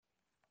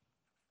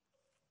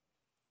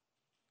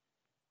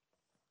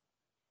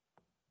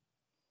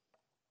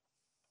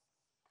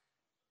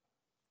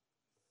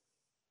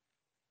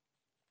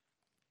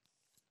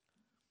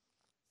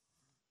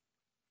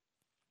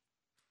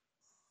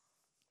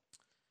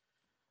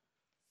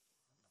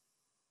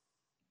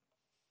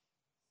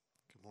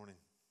morning.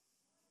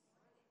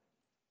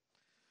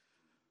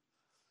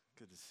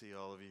 Good to see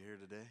all of you here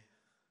today.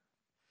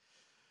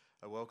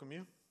 I welcome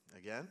you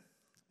again,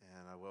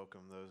 and I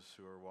welcome those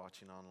who are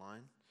watching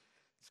online.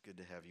 It's good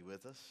to have you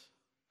with us.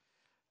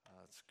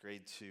 It's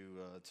great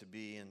to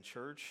be in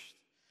church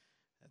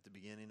at the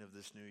beginning of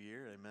this new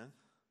year. Amen.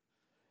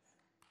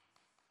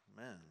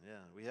 Man, yeah,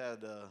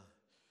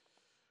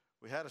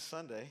 we had a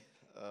Sunday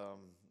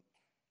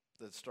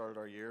that started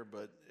our year,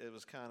 but it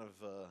was kind of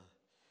a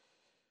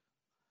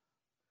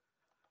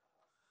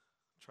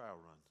trial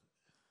run.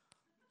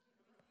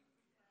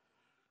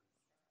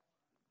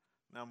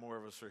 Now more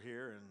of us are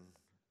here, and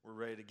we're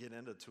ready to get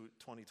into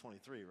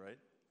 2023, right?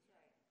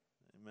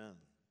 Amen.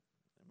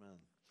 Amen.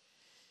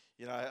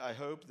 You know, I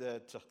hope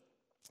that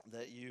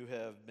you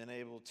have been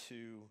able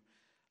to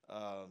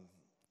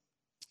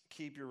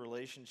keep your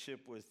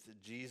relationship with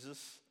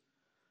Jesus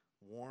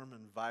warm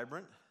and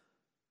vibrant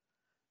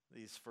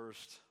these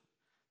first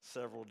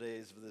several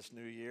days of this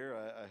new year.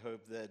 I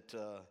hope that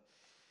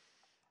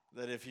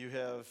if you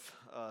have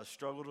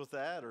struggled with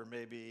that or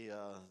maybe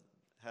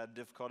had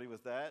difficulty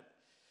with that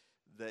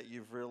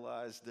you've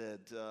realized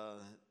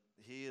that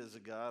He is a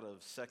God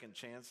of second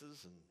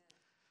chances and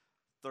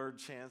third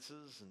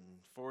chances and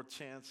fourth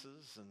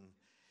chances, and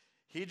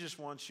He just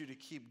wants you to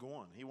keep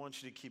going. He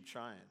wants you to keep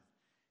trying.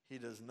 He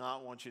does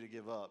not want you to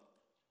give up.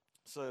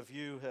 So if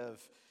you have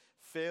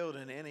failed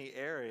in any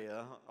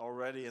area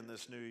already in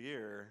this new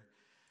year,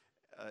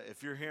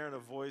 if you're hearing a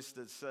voice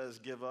that says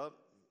give up,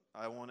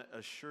 I want to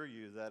assure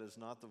you that is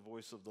not the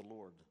voice of the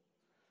Lord.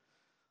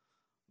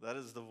 That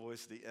is the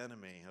voice of the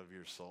enemy of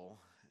your soul.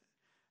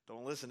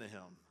 Don't listen to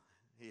him.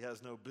 He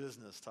has no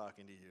business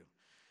talking to you.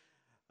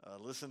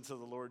 Listen to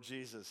the Lord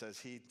Jesus as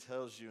He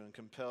tells you and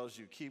compels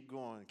you. Keep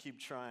going. Keep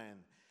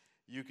trying.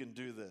 You can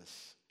do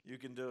this. You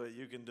can do it.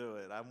 You can do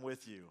it. I'm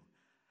with you.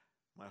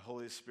 My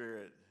Holy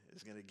Spirit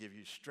is going to give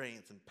you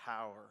strength and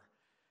power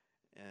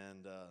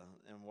and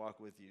walk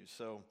with you.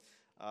 So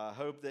I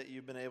hope that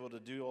you've been able to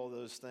do all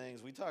those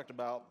things. We talked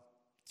about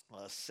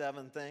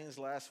 7 things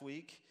last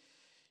week.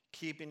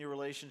 Keeping your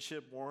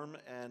relationship warm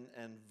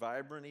and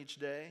vibrant each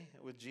day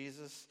with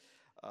Jesus.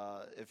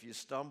 If you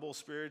stumble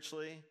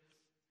spiritually,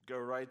 go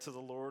right to the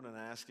Lord and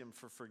ask Him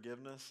for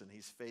forgiveness, and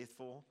He's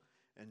faithful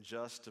and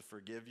just to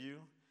forgive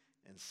you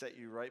and set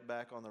you right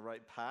back on the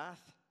right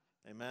path.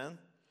 Amen.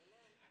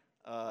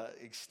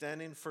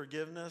 Extending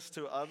forgiveness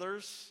to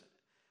others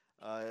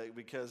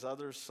because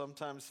others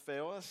sometimes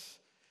fail us.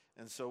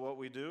 And so what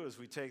we do is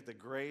we take the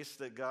grace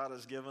that God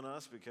has given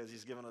us, because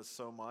He's given us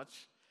so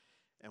much,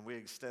 and we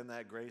extend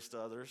that grace to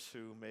others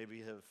who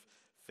maybe have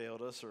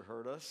failed us or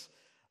hurt us.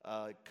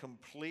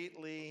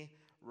 Completely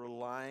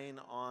relying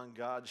on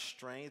God's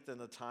strength in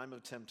the time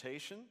of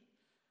temptation.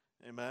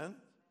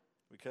 Amen?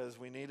 Because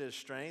we need His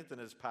strength and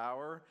His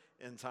power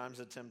in times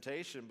of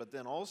temptation. But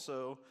then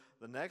also,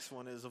 the next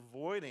one is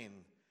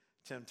avoiding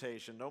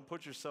temptation. Don't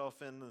put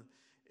yourself in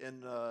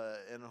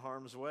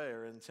harm's way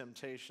or in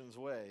temptation's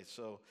way.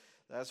 So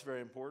that's very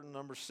important.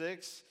 Number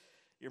 6,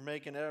 you're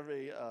making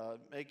every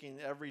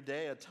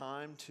day a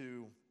time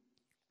to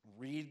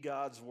read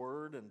God's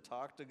Word and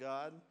talk to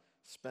God,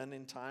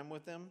 spending time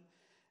with Him.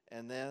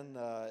 And then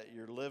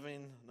you're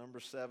living, number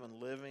 7,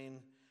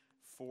 living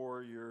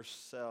for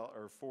yourself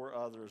or for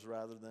others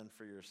rather than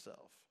for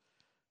yourself.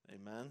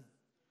 Amen.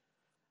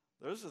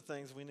 Those are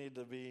things we need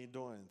to be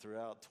doing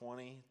throughout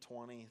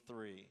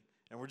 2023.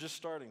 And we're just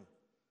starting.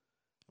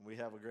 And we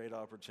have a great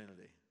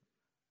opportunity.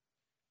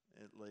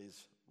 It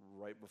lays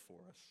right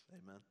before us.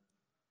 Amen.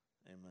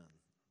 Amen.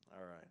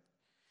 All right.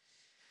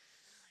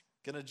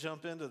 Gonna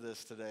jump into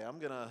this today. I'm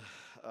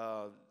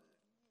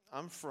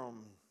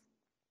from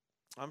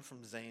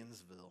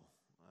Zanesville.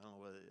 I don't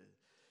know whether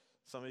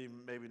some of you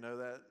maybe know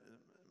that.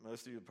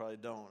 Most of you probably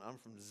don't. I'm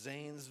from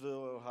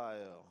Zanesville,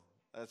 Ohio.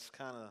 That's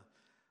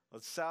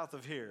south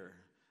of here.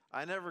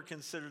 I never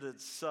considered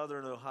it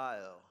southern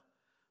Ohio,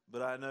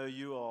 but I know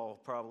you all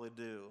probably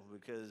do,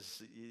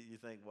 because you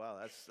think, wow,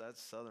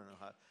 that's southern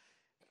Ohio.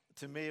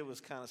 To me, it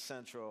was kind of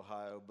central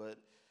Ohio, but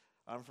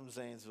I'm from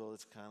Zanesville.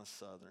 It's kind of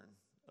southern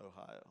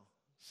Ohio,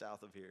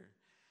 south of here.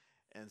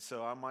 And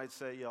so I might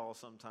say y'all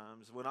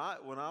sometimes. When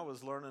I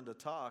was learning to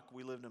talk,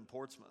 we lived in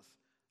Portsmouth.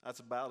 That's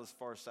about as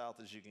far south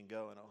as you can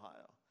go in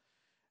Ohio.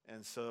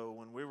 And so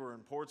when we were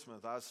in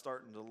Portsmouth, I was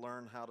starting to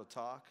learn how to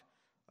talk.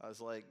 I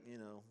was like,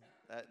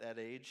 at that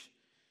age.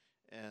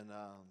 And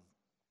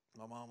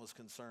my mom was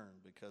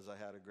concerned because I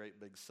had a great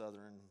big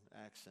southern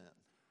accent.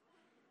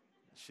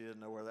 She didn't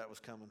know where that was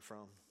coming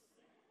from.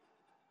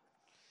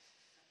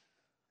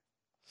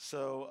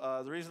 So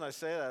the reason I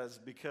say that is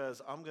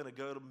because I'm going to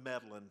go to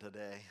Medlin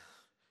today.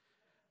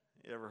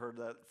 You ever heard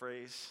that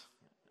phrase?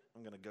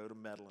 I'm going to go to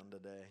Medlin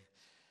today.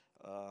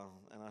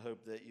 And I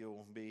hope that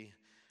you'll be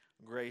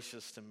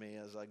gracious to me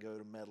as I go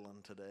to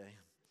Medlin today.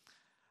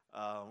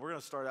 We're going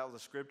to start out with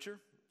a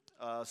scripture.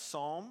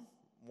 Psalm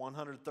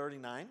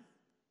 139.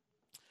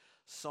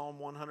 Psalm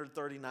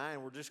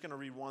 139. We're just going to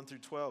read 1 through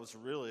 12. It's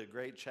really a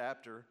great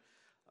chapter.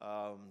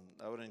 I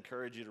would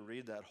encourage you to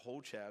read that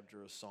whole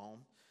chapter of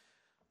Psalm.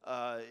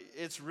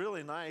 it's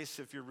really nice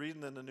if you're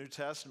reading in the New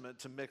Testament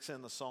to mix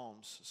in the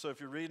Psalms. So if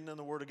you're reading in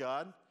the Word of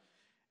God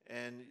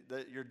and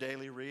that your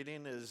daily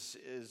reading is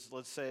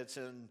let's say it's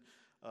in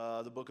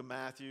the book of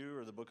Matthew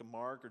or the book of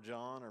Mark or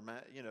John or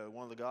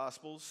one of the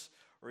Gospels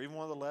or even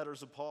one of the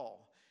letters of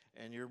Paul,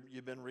 and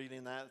you've been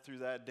reading that through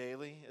that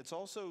daily, it's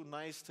also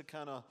nice to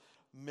kind of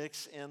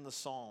mix in the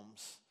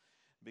Psalms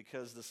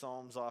because the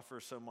Psalms offer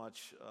so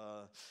much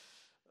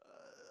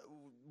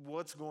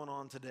what's going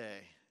on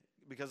today.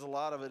 Because a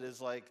lot of it is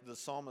like the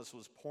psalmist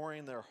was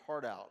pouring their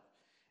heart out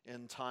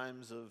in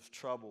times of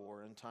trouble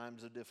or in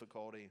times of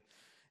difficulty.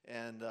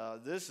 And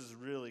this is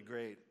really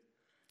great.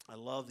 I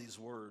love these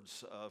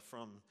words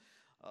from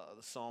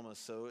the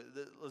psalmist. So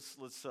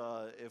let's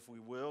if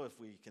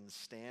we can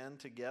stand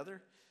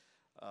together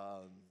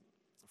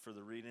for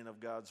the reading of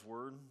God's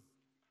word.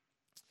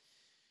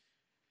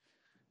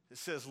 It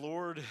says,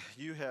 Lord,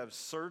 you have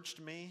searched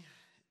me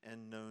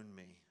and known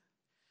me.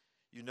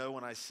 You know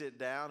when I sit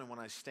down and when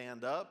I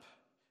stand up.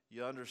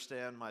 You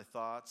understand my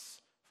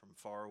thoughts from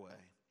far away.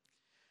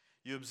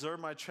 You observe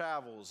my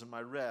travels and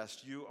my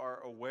rest. You are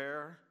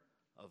aware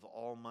of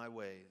all my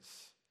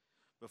ways.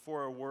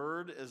 Before a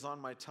word is on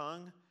my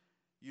tongue,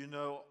 you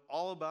know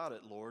all about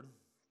it, Lord.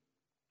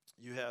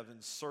 You have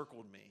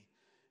encircled me.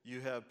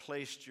 You have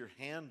placed your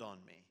hand on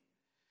me.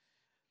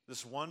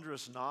 This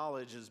wondrous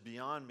knowledge is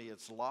beyond me.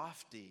 It's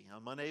lofty.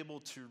 I'm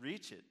unable to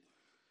reach it.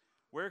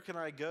 Where can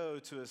I go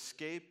to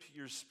escape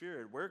your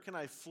spirit? Where can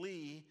I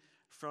flee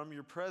from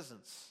your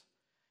presence?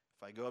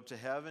 If I go up to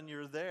heaven,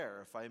 you're there.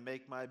 If I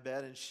make my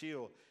bed in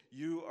Sheol,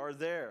 you are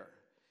there.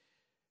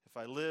 If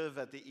I live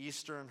at the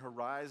eastern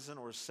horizon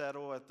or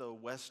settle at the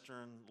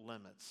western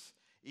limits,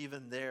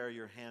 even there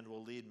your hand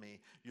will lead me.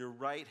 Your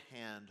right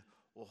hand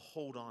will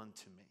hold on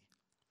to me.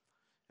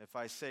 If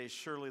I say,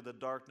 surely the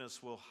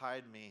darkness will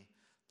hide me,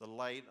 the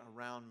light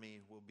around me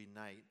will be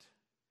night.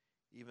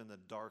 Even the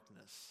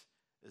darkness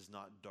is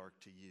not dark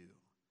to you.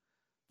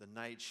 The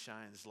night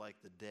shines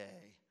like the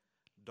day.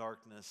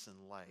 Darkness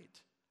and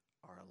light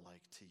are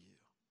alike to you.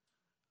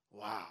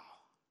 Wow.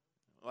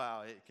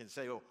 Wow. It can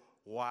say, oh,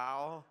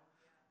 wow.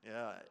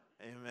 Yeah.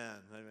 Amen.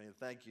 I mean,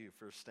 thank you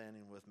for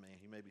standing with me.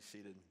 You may be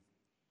seated.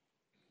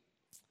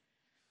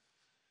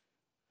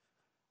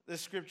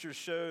 This scripture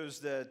shows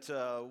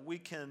that we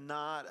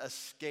cannot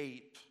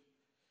escape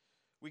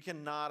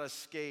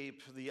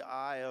the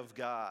eye of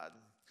God.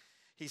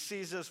 He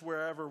sees us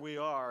wherever we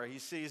are. He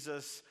sees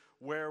us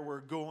where we're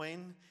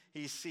going.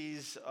 He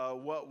sees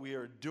what we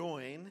are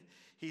doing.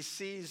 He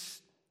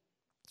sees,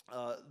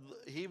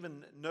 he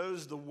even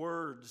knows the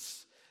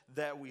words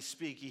that we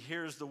speak. He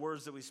hears the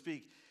words that we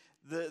speak.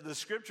 The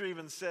scripture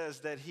even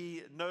says that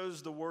he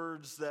knows the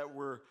words that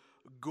we're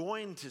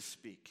going to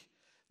speak,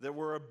 that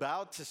we're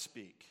about to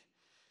speak.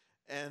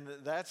 And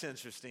that's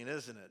interesting,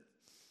 isn't it?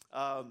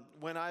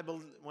 When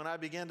I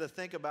began to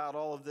think about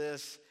all of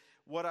this,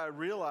 what I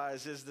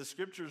realize is the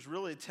scripture is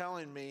really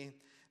telling me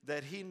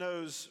that he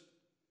knows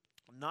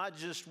not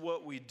just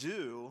what we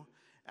do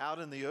out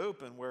in the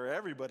open where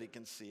everybody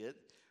can see it,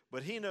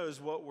 but he knows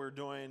what we're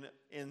doing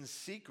in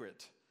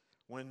secret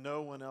when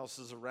no one else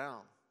is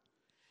around.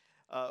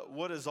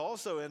 What is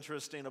also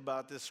interesting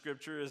about this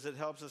scripture is it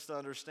helps us to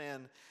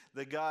understand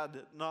that God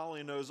not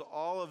only knows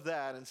all of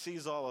that and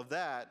sees all of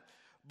that,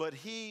 but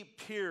he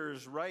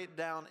peers right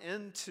down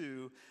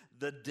into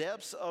the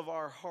depths of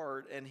our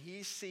heart and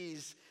he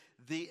sees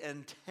the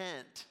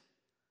intent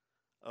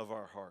of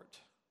our heart.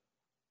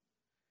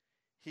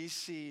 He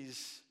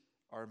sees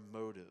our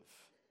motive.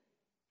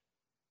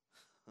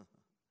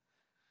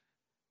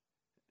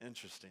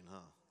 Interesting, huh?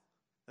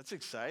 That's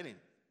exciting.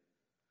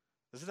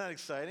 Isn't that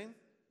exciting?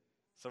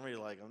 Some of you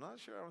are like, I'm not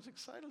sure I was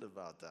excited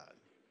about that.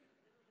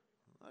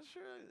 I'm not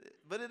sure.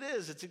 But it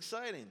is. It's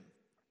exciting.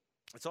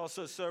 It's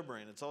also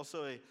sobering. It's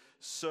also a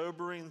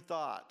sobering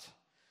thought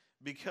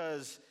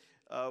because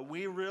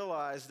we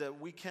realize that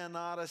we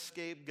cannot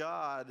escape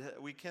God.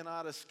 We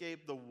cannot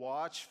escape the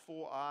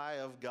watchful eye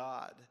of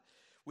God.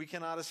 We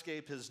cannot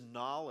escape his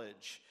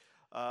knowledge.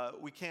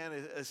 We can't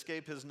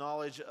escape his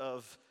knowledge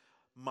of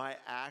my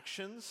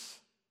actions,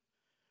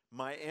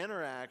 my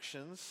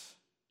interactions,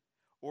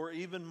 or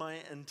even my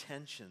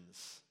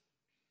intentions.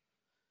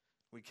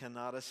 We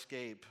cannot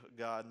escape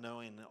God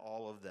knowing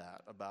all of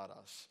that about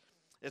us.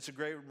 It's a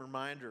great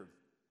reminder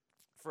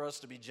for us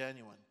to be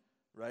genuine,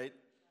 right?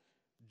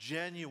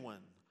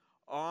 Genuine,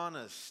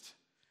 honest,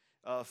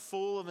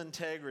 full of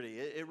integrity.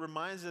 It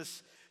reminds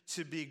us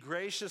to be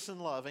gracious and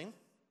loving,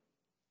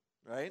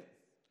 right?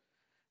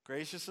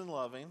 Gracious and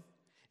loving.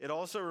 It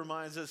also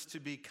reminds us to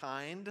be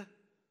kind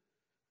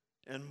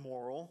and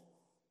moral.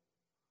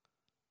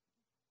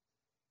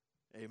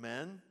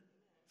 Amen.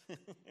 I'm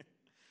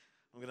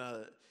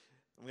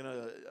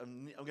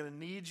gonna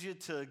need you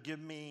to give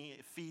me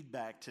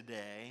feedback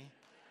today.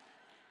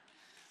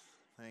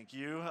 Thank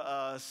you,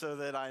 so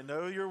that I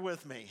know you're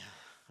with me.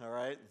 All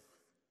right,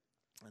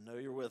 I know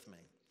you're with me.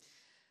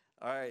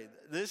 All right,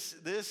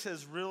 this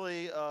has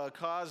really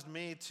caused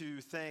me to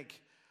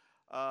think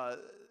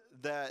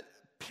that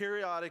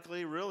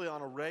periodically, really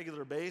on a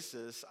regular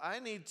basis, I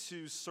need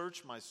to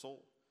search my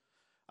soul.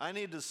 I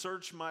need to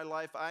search my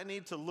life. I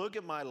need to look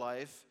at my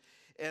life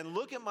and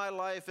look at my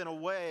life in a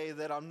way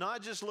that I'm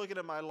not just looking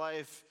at my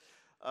life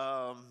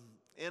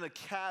in a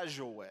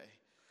casual way,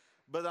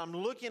 but I'm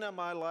looking at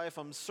my life,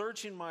 I'm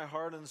searching my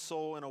heart and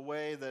soul in a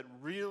way that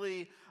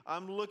really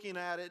I'm looking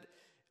at it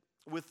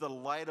with the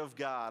light of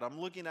God. I'm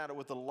looking at it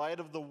with the light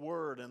of the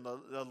Word and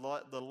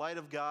the light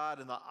of God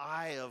and the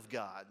eye of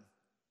God.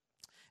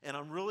 And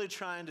I'm really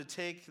trying to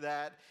take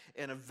that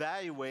and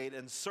evaluate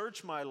and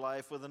search my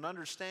life with an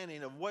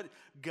understanding of what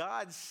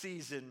God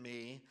sees in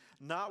me,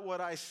 not what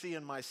I see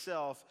in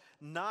myself,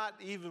 not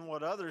even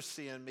what others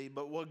see in me,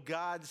 but what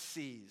God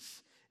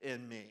sees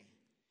in me.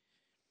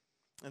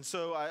 And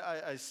so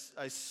I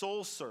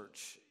soul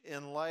search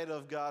in light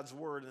of God's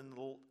Word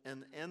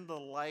and in the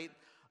light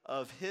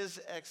of His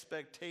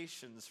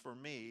expectations for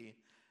me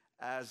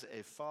as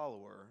a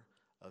follower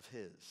of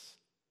His.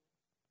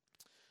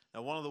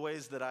 Now, one of the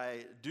ways that I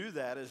do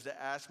that is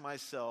to ask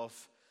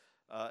myself,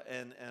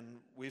 and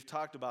we've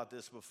talked about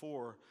this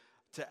before,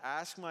 to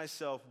ask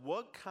myself,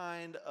 what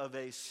kind of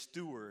a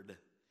steward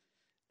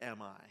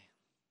am I?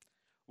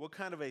 What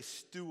kind of a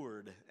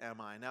steward am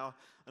I? Now,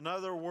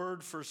 another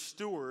word for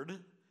steward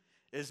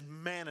is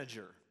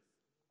manager.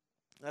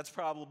 That's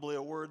probably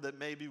a word that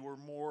maybe we're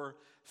more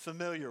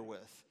familiar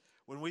with.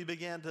 When we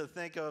begin to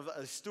think of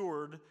a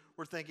steward,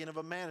 we're thinking of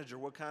a manager.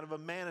 What kind of a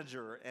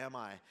manager am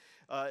I?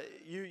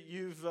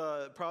 You've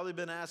probably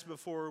been asked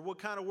before, what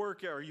kind of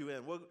work are you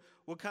in?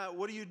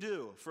 What do you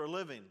do for a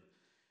living?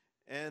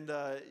 And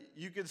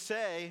you could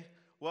say,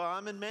 well,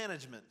 I'm in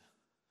management.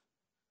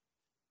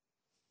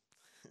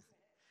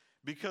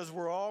 Because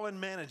we're all in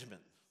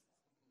management,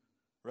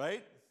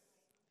 right?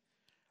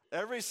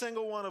 Every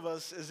single one of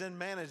us is in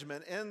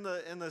management in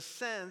the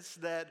sense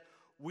that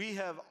we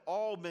have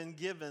all been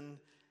given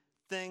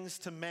things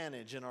to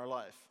manage in our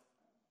life.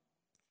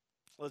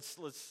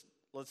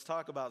 Let's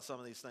talk about some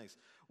of these things.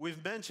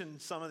 We've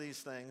mentioned some of these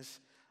things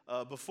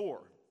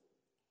before,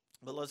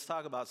 but let's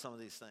talk about some of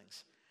these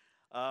things.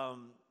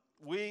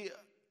 We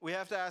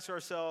have to ask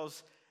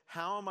ourselves,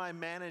 how am I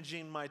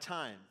managing my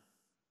time?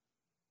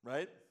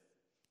 Right?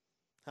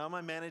 How am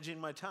I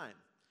managing my time?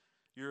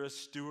 You're a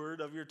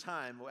steward of your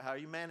time. How are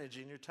you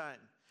managing your time?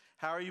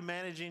 How are you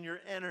managing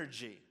your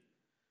energy?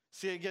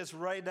 See, it gets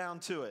right down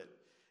to it.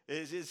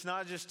 It's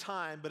not just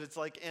time, but it's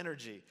like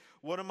energy.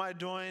 What am I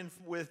doing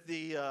with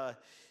the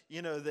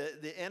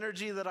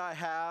energy that I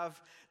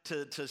have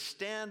to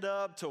stand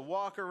up, to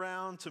walk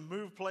around, to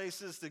move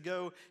places, to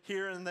go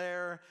here and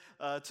there,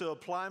 to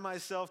apply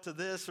myself to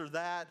this or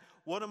that?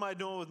 What am I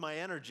doing with my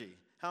energy?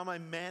 How am I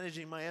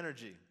managing my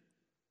energy?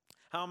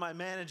 How am I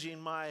managing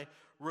my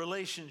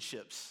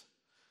relationships?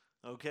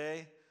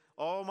 Okay?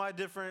 All my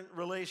different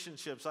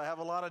relationships. I have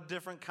a lot of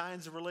different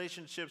kinds of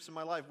relationships in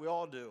my life. We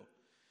all do.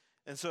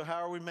 And so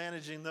how are we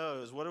managing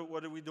those? What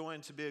are we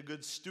doing to be a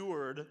good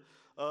steward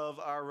of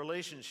our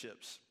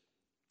relationships?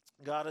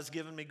 God has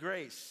given me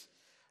grace.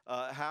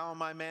 How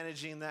am I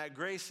managing that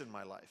grace in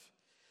my life?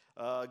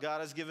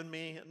 God has given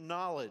me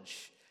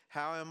knowledge.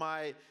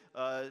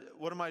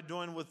 What am I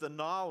doing with the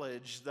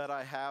knowledge that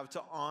I have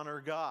to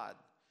honor God?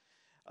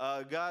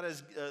 God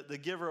is the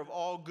giver of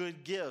all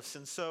good gifts.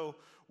 And so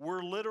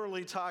we're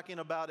literally talking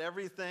about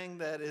everything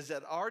that is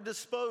at our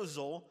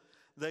disposal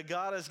that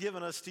God has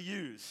given us to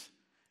use.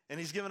 And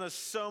He's given us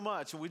so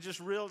much. And we just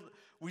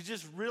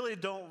really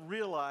don't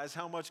realize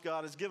how much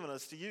God has given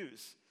us to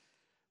use.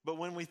 But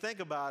when we think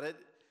about it,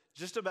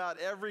 just about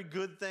every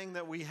good thing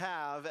that we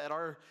have at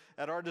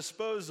our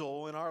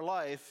disposal in our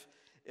life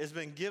has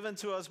been given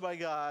to us by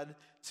God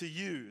to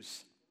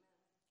use.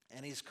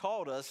 And He's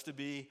called us to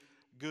be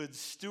good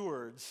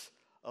stewards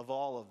of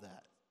all of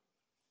that.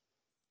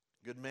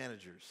 Good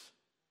managers.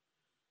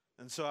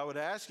 And so I would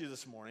ask you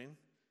this morning,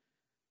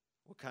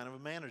 what kind of a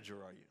manager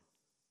are you?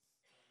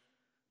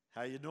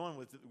 How are you doing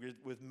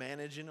with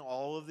managing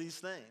all of these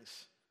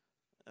things?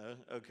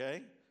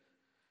 Okay?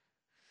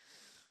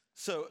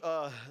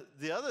 So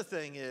the other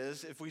thing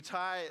is, if we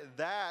tie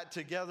that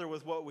together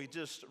with what we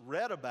just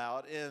read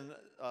about in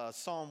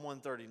Psalm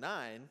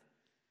 139,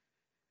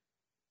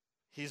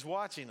 He's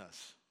watching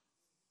us,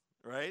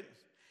 right?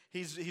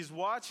 He's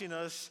watching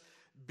us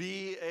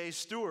be a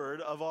steward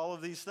of all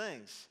of these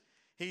things.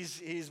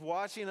 He's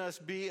watching us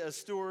be a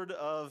steward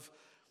of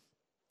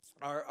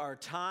our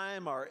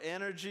time, our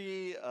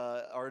energy,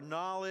 our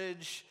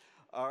knowledge,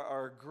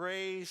 our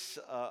grace,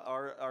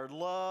 our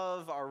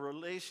love, our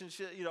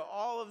relationship,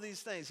 all of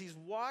these things. He's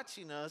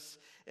watching us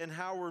and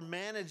how we're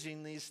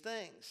managing these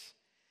things.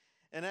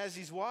 And as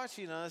He's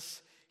watching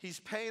us, He's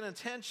paying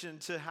attention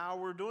to how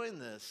we're doing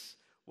this.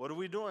 What are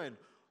we doing?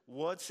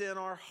 What's in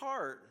our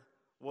heart?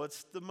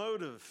 What's the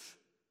motive?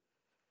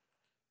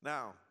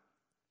 Now,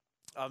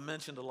 I've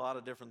mentioned a lot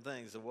of different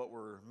things of what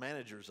we're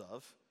managers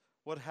of.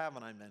 What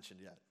haven't I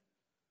mentioned yet?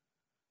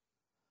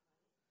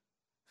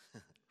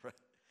 Right.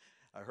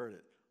 I heard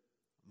it.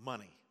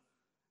 Money.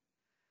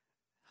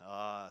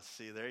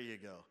 See, there you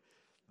go.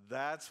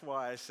 That's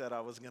why I said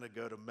I was going to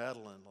go to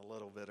meddling a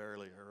little bit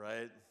earlier,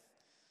 right?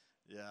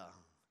 Yeah.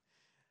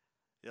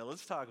 Yeah,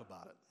 let's talk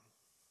about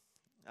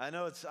it. I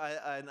know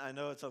I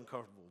know it's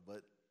uncomfortable,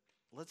 but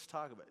let's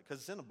talk about it because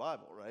it's in the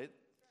Bible, right?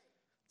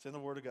 It's in the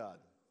Word of God.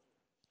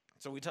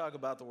 So we talk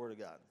about the Word of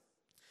God.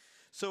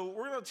 So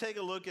we're going to take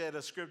a look at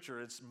a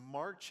scripture. It's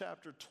Mark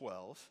chapter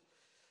 12,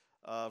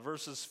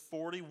 verses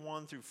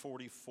 41 through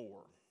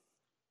 44.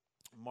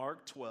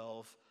 Mark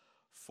 12,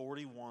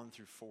 41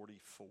 through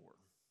 44.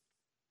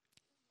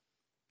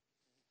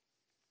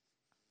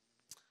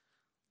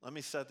 Let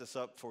me set this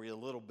up for you a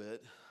little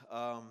bit.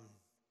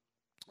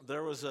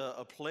 There was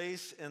a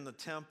place in the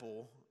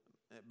temple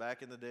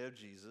back in the day of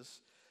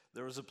Jesus.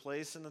 There was a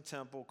place in the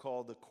temple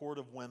called the Court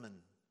of Women.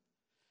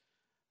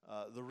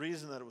 The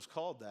reason that it was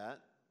called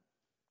that,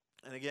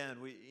 and again,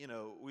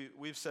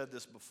 we've said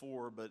this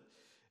before, but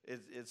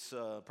it's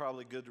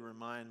probably good to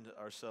remind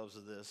ourselves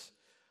of this.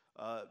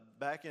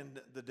 Back in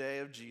the day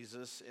of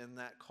Jesus, in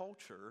that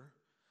culture,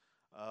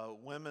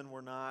 women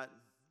were not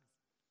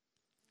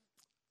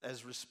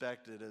as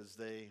respected as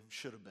they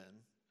should have been,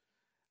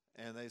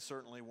 and they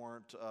certainly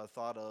weren't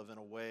thought of in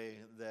a way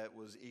that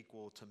was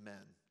equal to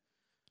men.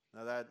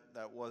 Now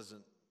that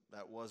wasn't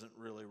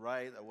really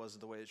right. That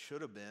wasn't the way it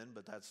should have been,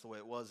 but that's the way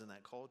it was in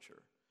that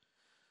culture.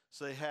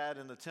 So they had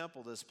in the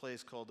temple this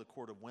place called the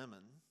Court of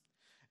Women.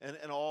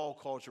 And all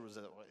culture was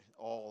that way.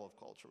 All of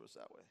culture was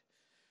that way.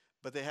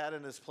 But they had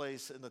in this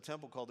place in the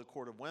temple called the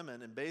Court of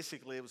Women. And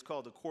basically it was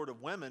called the Court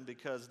of Women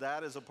because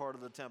that is a part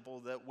of the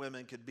temple that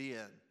women could be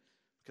in.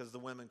 Because the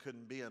women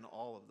couldn't be in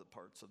all of the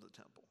parts of the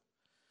temple.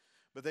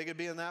 But they could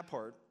be in that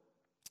part.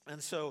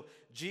 And so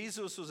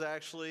Jesus was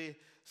actually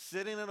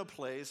sitting in a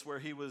place where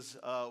he was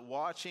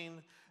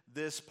watching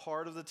this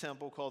part of the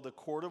temple called the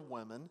Court of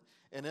Women.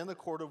 And in the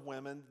Court of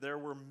Women, there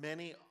were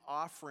many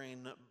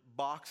offering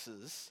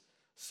boxes,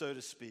 so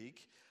to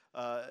speak.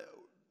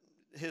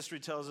 History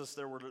tells us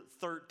there were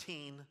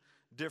 13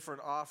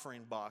 different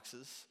offering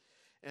boxes.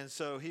 And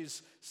so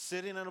he's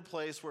sitting in a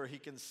place where he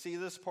can see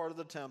this part of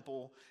the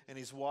temple, and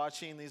he's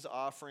watching these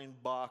offering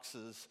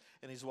boxes,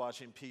 and he's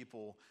watching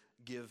people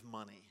give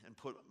money and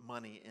put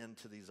money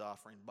into these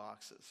offering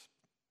boxes.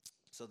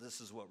 So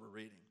this is what we're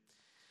reading.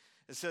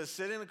 It says,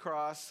 sitting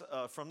across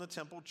from the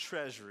temple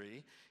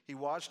treasury, he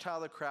watched how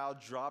the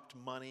crowd dropped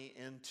money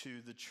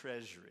into the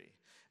treasury.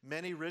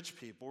 Many rich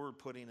people were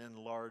putting in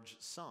large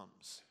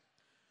sums.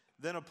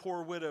 Then a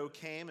poor widow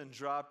came and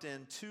dropped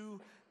in 2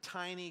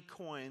 tiny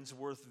coins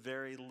worth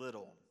very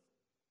little.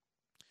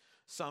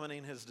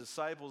 Summoning his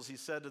disciples, he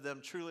said to them,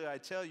 truly I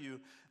tell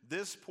you,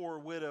 this poor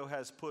widow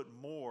has put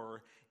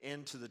more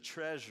into the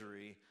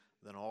treasury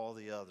than all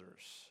the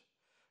others.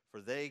 For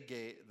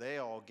they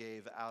all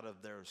gave out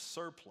of their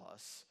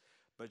surplus,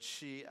 but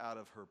she out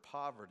of her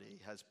poverty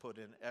has put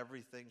in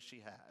everything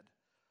she had,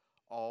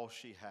 all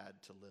she had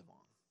to live on.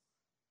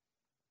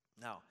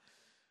 Now,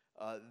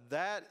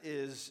 that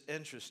is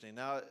interesting.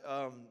 Now,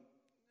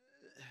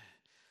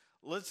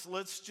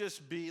 let's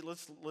just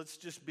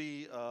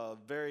be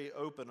very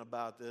open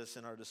about this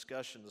in our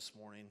discussion this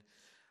morning.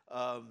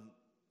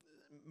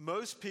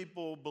 Most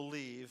people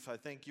believe, I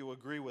think you'll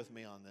agree with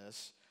me on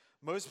this,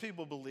 most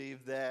people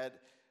believe that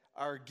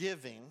our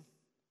giving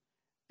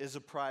is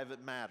a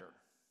private matter.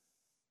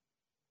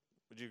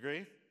 Would you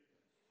agree?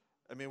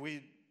 I mean,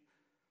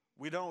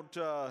 we don't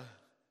go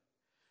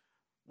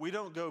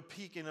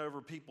peeking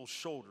over people's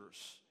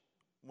shoulders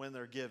when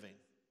they're giving,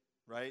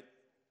 right?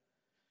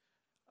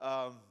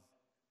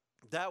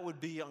 That would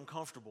be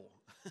uncomfortable,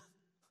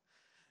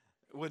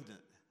 wouldn't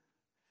it?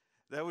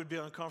 That would be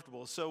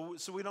uncomfortable. So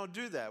we don't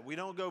do that. We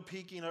don't go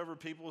peeking over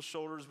people's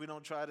shoulders. We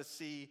don't try to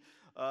see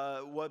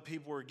what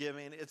people are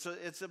giving.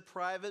 It's a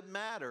private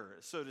matter,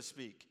 so to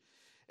speak.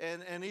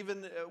 And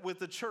even with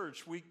the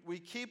church, we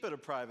keep it a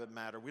private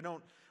matter. We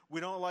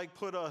don't like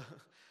put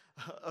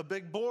a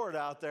big board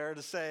out there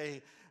to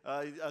say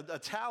a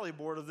tally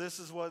board of this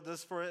is what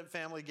this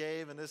family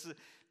gave and this is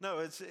no.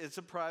 It's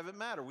a private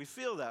matter. We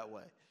feel that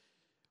way.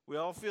 We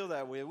all feel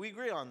that way. We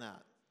agree on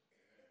that.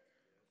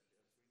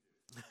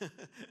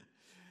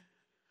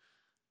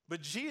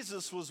 But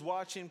Jesus was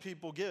watching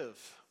people give.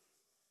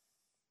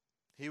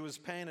 He was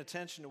paying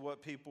attention to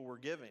what people were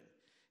giving.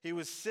 He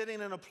was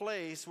sitting in a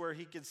place where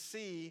he could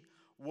see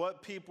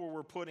what people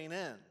were putting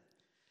in.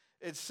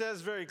 It says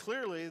very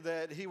clearly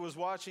that he was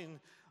watching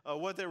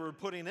what they were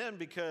putting in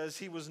because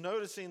he was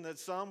noticing that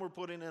some were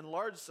putting in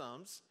large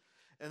sums,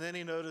 and then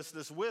he noticed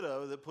this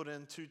widow that put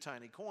in 2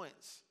 tiny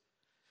coins.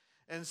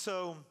 And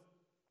so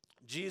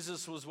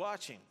Jesus was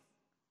watching,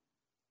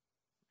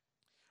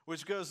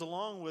 which goes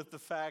along with the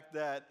fact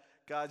that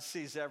God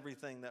sees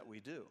everything that we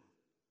do,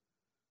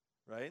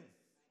 right?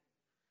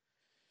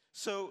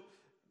 So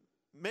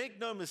make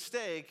no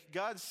mistake,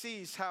 God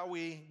sees how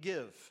we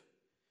give.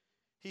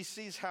 He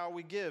sees how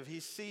we give. He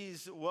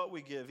sees what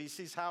we give. He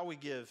sees how we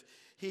give.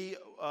 He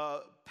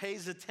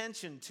pays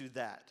attention to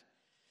that.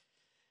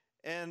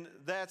 And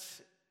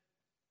that's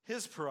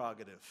his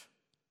prerogative.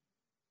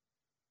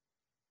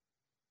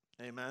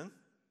 Amen?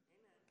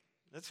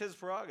 That's his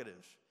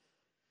prerogative.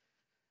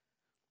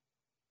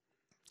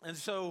 And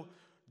so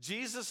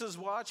Jesus is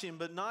watching,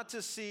 but not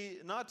to see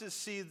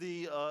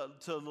the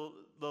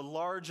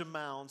large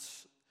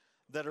amounts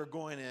that are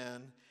going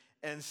in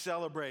and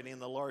celebrating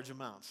the large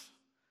amounts.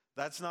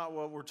 That's not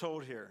what we're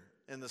told here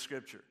in the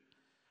scripture.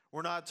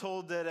 We're not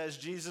told that as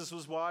Jesus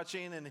was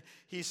watching and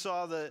he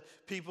saw the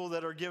people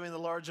that are giving the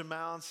large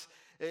amounts,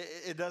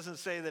 it doesn't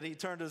say that he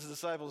turned to his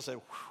disciples and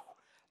said, "Whew,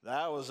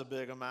 that was a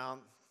big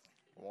amount.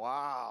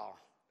 Wow.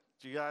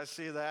 Do you guys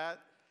see that?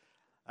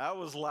 That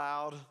was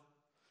loud,"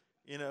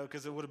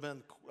 because it would have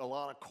been a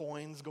lot of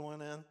coins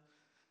going in.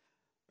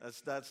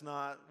 That's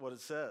not what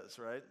it says,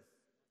 right?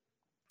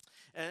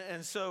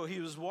 And so he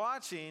was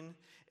watching,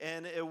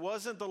 and it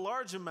wasn't the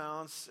large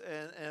amounts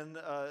and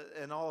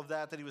all of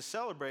that he was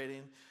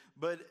celebrating,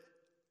 but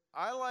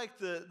I like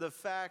the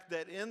fact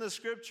that in the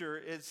scripture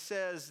it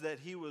says that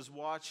he was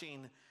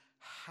watching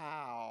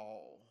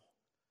how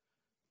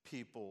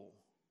people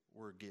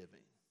were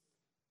giving.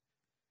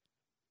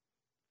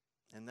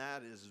 And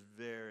that is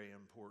very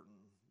important.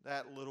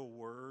 That little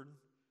word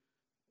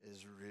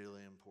is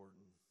really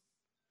important.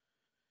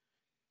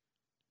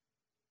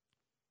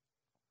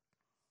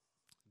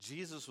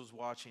 Jesus was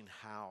watching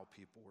how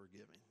people were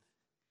giving.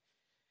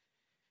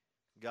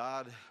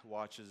 God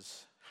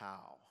watches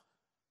how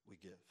we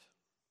give.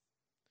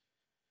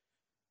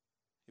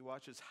 He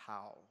watches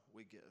how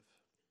we give.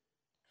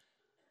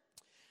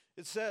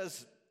 It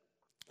says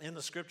in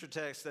the scripture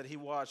text that he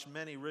watched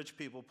many rich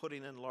people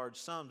putting in large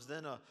sums.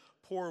 Then a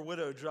poor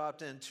widow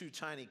dropped in 2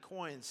 tiny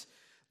coins.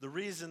 The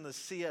reason the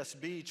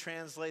CSB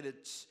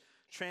translates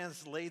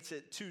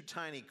it 2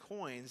 tiny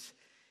coins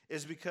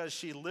is because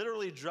she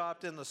literally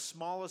dropped in the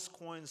smallest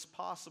coins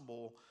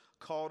possible,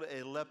 called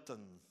a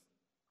lepton.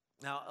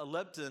 Now, a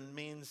lepton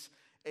means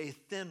a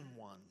thin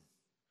one.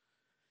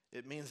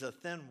 It means a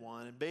thin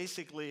one. And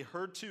basically,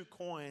 her 2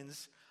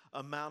 coins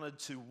amounted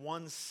to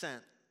 1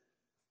 cent.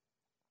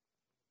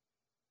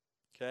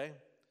 Okay?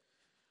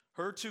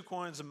 Her 2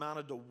 coins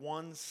amounted to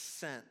 1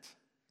 cent.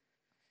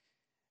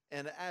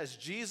 And as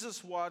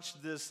Jesus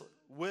watched this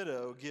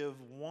widow give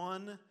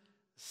 1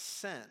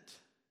 cent,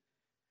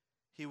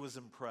 he was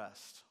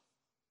impressed.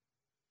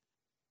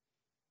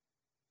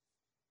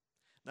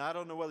 Now, I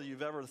don't know whether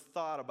you've ever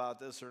thought about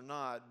this or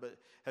not, but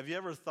have you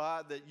ever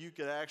thought that you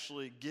could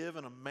actually give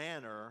in a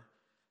manner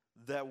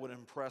that would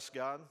impress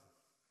God?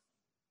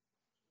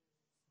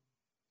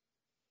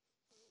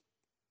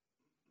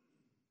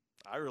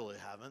 I really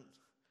haven't.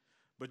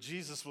 But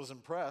Jesus was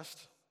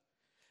impressed.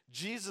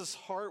 Jesus'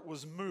 heart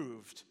was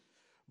moved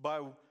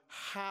by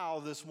how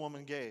this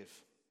woman gave.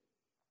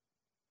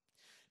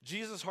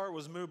 Jesus' heart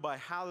was moved by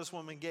how this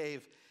woman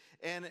gave.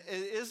 And it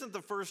isn't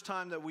the first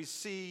time that we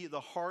see the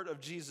heart of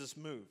Jesus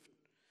moved.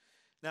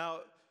 Now,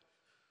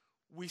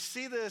 we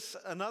see this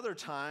another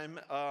time,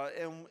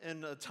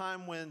 in a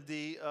time when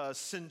the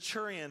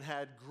centurion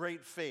had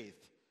great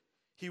faith.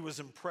 He was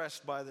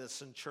impressed by the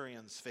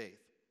centurion's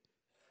faith.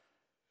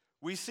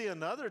 We see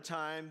another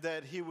time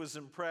that he was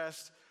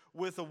impressed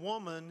with a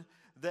woman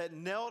that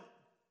knelt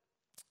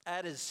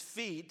at his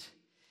feet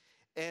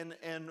and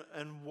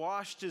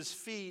washed his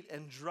feet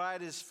and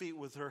dried his feet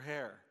with her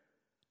hair.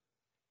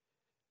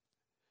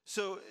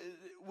 So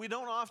we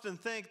don't often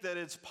think that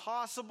it's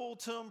possible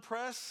to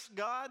impress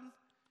God,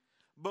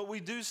 but we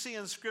do see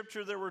in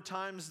Scripture there were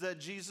times that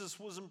Jesus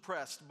was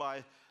impressed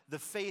by the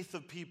faith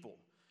of people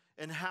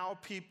and how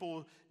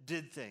people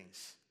did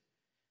things.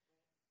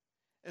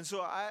 And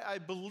so I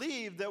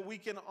believe that we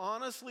can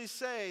honestly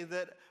say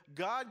that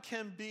God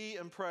can be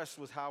impressed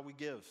with how we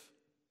give.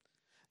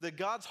 That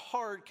God's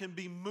heart can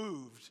be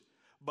moved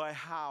by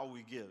how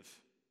we give.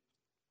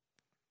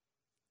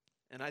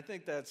 And I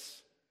think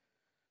that's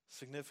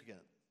significant.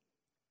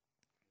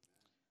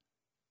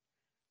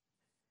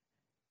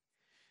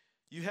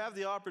 You have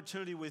the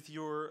opportunity with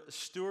your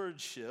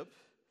stewardship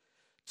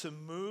to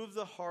move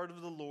the heart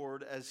of the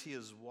Lord as he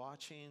is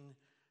watching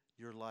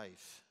your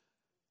life.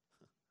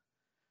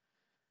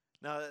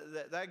 Now,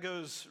 that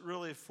goes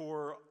really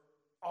for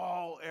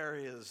all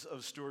areas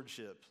of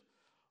stewardship,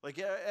 like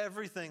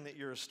everything that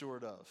you're a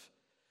steward of.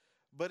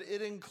 But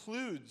it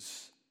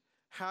includes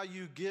how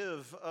you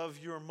give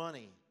of your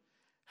money,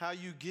 how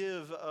you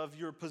give of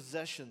your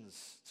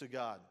possessions to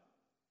God.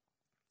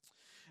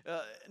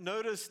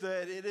 Notice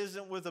that it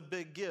isn't with a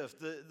big gift.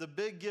 The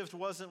big gift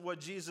wasn't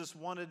what Jesus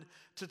wanted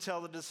to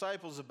tell the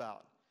disciples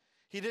about.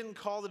 He didn't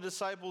call the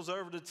disciples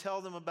over to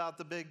tell them about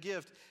the big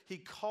gift. He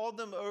called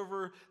them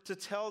over to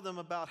tell them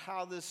about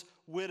how this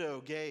widow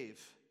gave.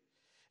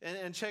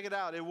 And check it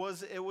out. It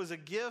was a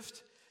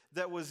gift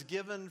that was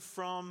given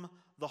from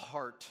the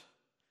heart.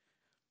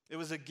 It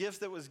was a gift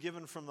that was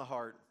given from the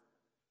heart.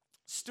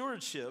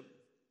 Stewardship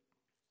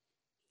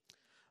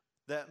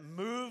that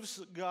moves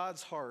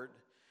God's heart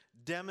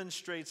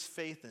demonstrates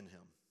faith in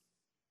him.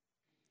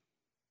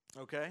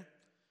 Okay?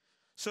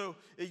 So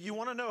you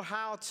want to know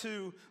how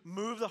to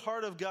move the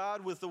heart of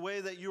God with the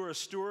way that you are a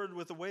steward,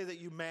 with the way that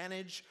you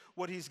manage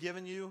what he's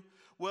given you?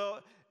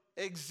 Well,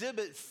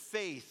 exhibit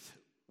faith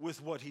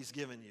with what he's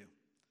given you.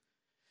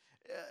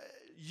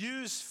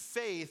 Use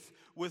faith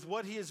with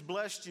what he has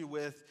blessed you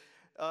with.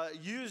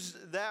 Use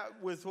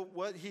that with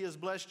what he has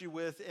blessed you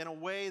with in a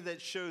way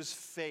that shows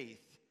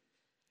faith.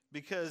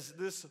 Because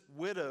this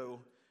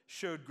widow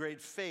showed great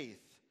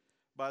faith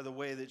by the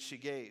way that she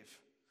gave.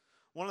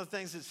 One of the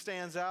things that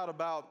stands out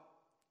about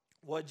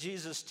what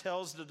Jesus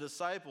tells the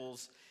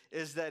disciples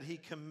is that he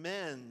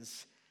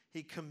commends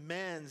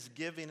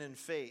giving in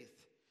faith.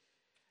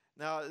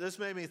 Now, this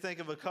made me think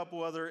of a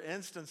couple other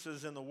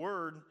instances in the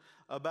Word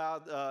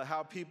about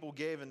how people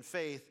gave in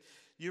faith.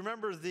 You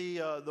remember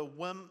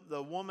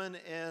the woman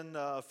in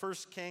 1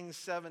 Kings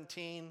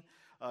 17?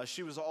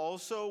 She was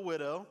also a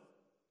widow,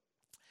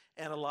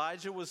 and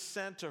Elijah was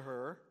sent to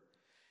her,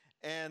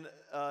 and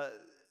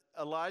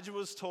Elijah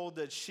was told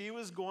that she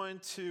was going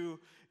to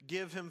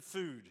give him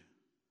food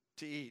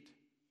to eat,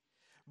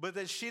 but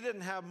that she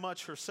didn't have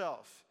much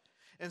herself.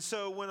 And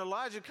so when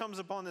Elijah comes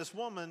upon this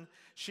woman,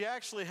 she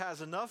actually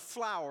has enough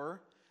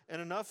flour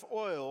and enough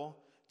oil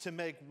to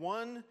make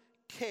one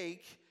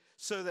cake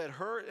so that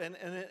her, and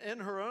in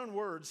her own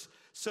words,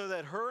 so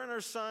that her and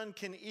her son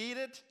can eat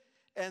it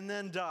and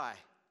then die.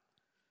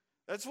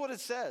 That's what it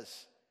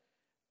says.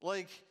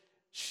 Like,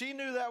 she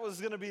knew that was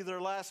going to be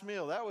their last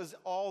meal. That was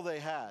all they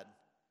had.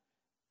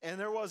 And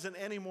there wasn't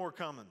any more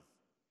coming.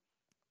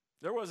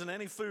 There wasn't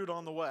any food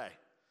on the way.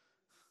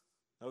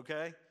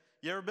 Okay?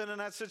 You ever been in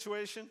that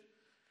situation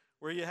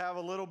where you have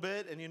a little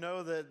bit and you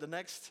know that the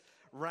next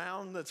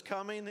round that's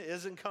coming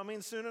isn't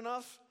coming soon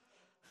enough?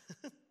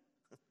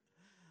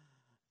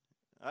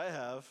 I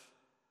have.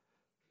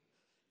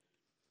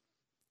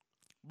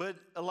 But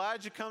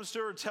Elijah comes to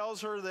her,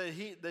 tells her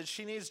that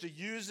she needs to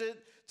use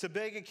it to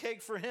bake a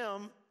cake for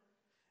him,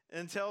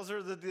 and tells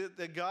her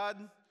that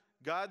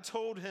God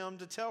told him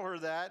to tell her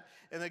that,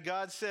 and that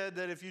God said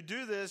that if you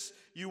do this,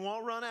 you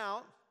won't run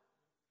out.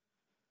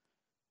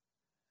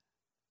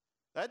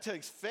 That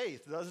takes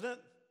faith, doesn't it?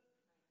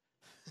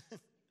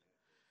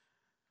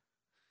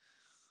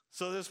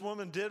 So this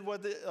woman did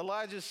what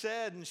Elijah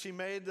said, and she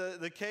made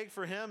the cake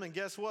for him, and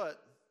guess what?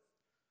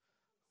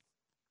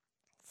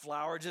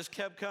 Flour just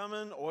kept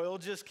coming, oil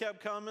just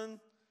kept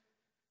coming,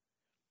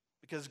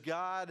 because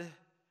God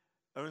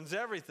owns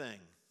everything,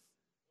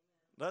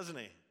 doesn't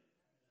he?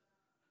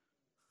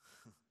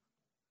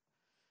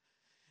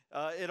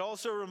 It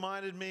also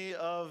reminded me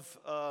of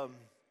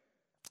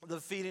the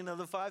feeding of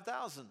the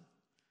 5,000.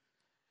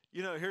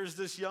 You know, here's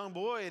this young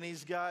boy, and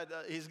he's got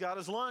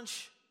his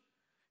lunch.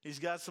 He's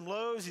got some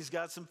loaves. He's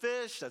got some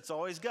fish. That's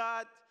all he's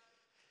got.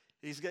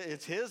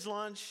 It's his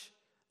lunch.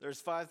 There's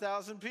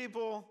 5,000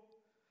 people.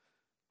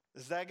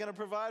 Is that going to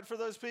provide for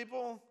those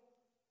people?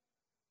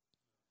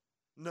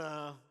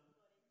 No.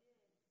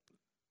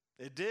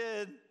 It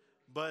did,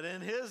 but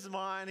in his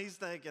mind, he's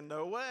thinking,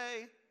 no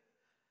way.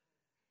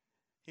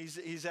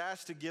 He's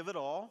asked to give it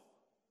all.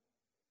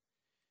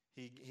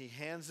 He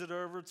hands it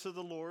over to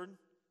the Lord.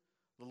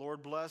 The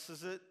Lord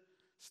blesses it,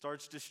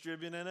 starts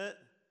distributing it,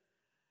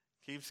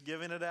 keeps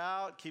giving it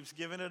out, keeps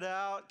giving it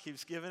out,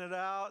 keeps giving it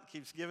out,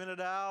 keeps giving it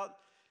out.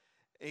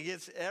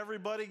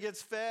 Everybody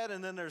gets fed,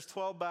 and then there's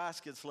 12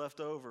 baskets left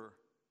over.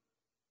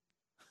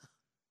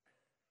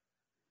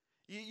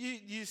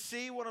 You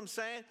see what I'm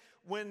saying?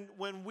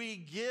 When we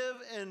give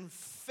in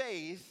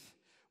faith,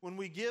 when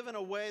we give in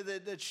a way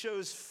that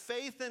shows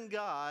faith in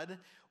God,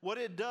 what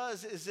it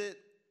does is it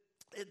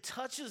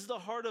touches the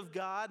heart of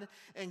God,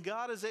 and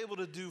God is able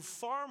to do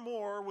far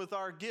more with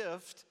our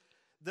gift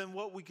than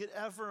what we could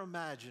ever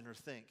imagine or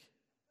think.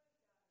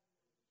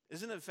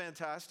 Isn't it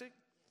fantastic?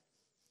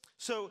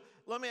 So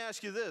let me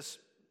ask you this.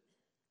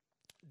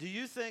 Do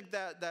you think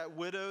that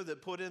widow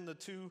that put in the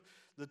two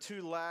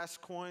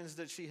last coins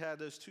that she had,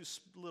 those two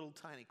little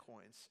tiny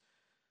coins,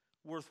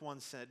 worth 1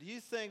 cent, do you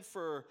think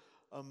for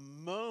a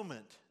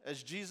moment,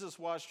 as Jesus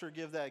watched her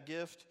give that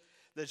gift,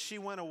 that she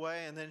went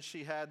away and then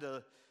she had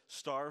to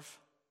starve?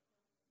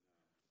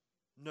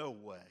 No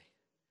way.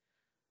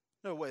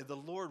 No way. The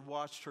Lord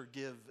watched her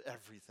give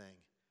everything.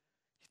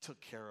 He took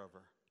care of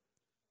her.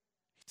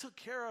 He took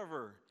care of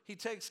her. He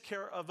takes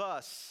care of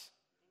us.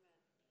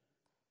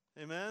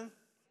 Amen?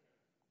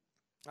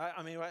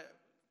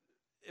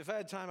 If I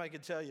had time, I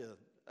could tell you,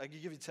 I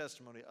could give you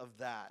testimony of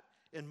that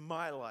in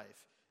my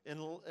life, in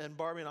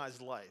Barbie and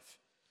I's life.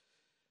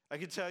 I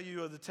could tell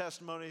you of the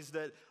testimonies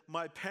that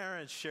my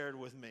parents shared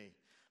with me,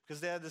 because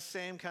they had the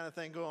same kind of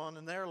thing go on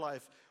in their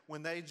life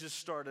when they just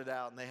started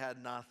out and they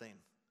had nothing.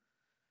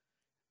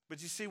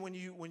 But you see, when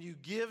you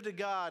give to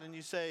God and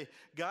you say,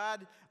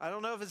 God, I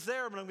don't know if it's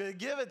there, but I'm going to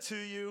give it to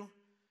you,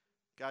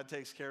 God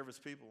takes care of his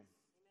people. Amen.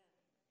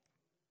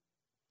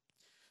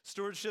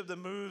 Stewardship that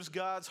moves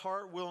God's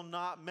heart will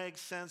not make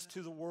sense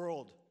to the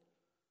world.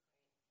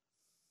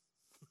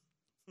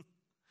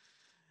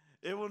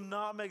 It will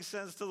not make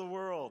sense to the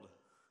world.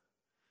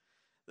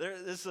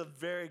 This is a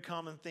very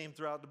common theme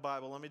throughout the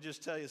Bible. Let me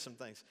just tell you some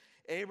things.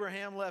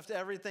 Abraham left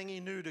everything he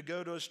knew to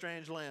go to a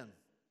strange land.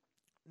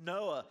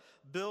 Noah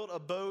built a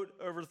boat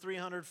over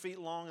 300 feet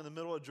long in the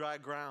middle of dry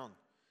ground.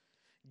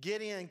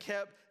 Gideon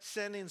kept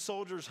sending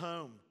soldiers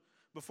home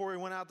before he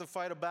went out to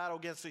fight a battle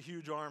against a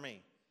huge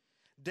army.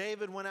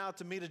 David went out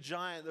to meet a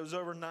giant that was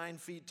over 9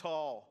 feet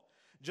tall.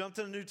 Jumped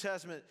in the New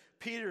Testament.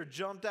 Peter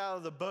jumped out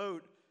of the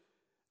boat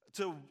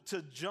to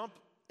jump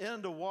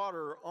into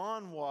water,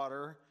 on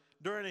water,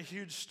 during a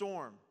huge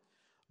storm.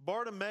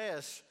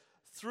 Bartimaeus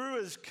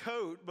threw his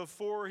coat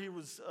before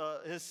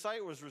his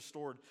sight was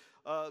restored.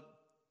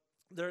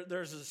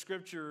 There's a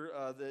scripture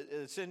that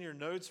it's in your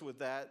notes with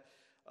that,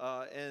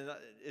 and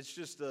it's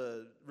just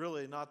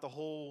really not the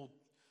whole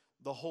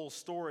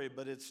story,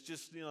 but it's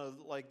just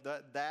like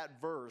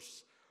that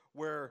verse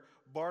where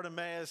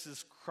Bartimaeus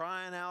is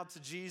crying out to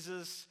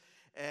Jesus,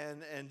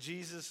 and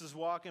Jesus is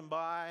walking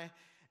by,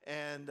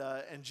 and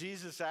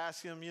Jesus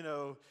asks him,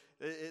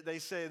 they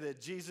say that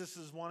Jesus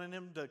is wanting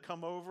him to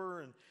come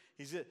over,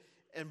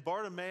 and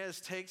Bartimaeus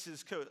takes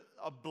his coat,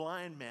 a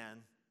blind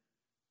man,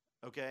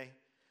 okay,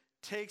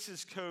 takes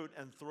his coat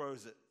and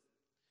throws it.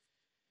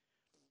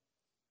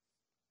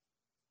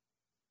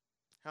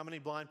 How many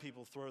blind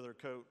people throw their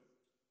coat?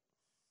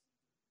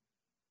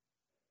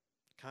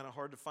 Kind of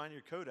hard to find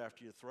your coat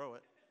after you throw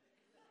it.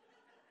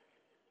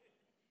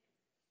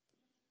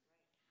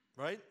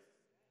 Right?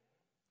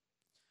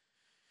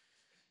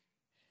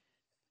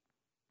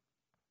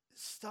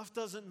 Stuff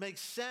doesn't make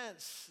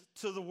sense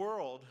to the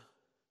world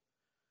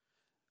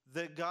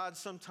that God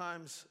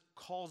sometimes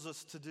calls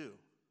us to do.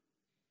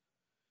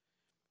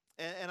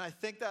 And I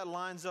think that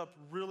lines up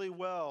really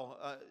well.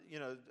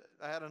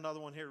 I had another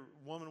one here,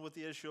 woman with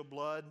the issue of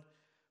blood,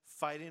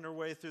 fighting her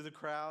way through the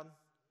crowd.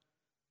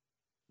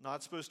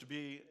 Not supposed to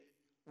be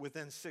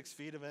within 6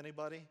 feet of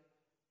anybody,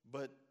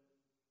 but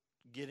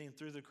getting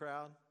through the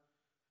crowd.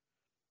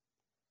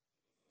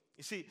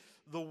 You see,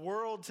 the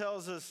world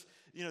tells us,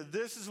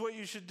 this is what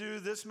you should do.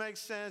 This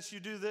makes sense. You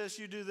do this,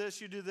 you do this,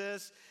 you do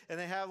this. And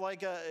they have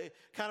like a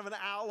kind of an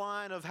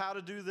outline of how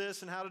to do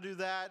this and how to do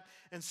that.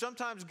 And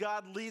sometimes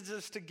God leads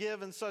us to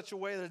give in such a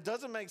way that it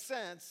doesn't make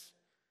sense.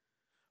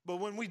 But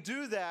when we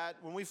do that,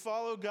 when we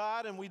follow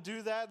God and we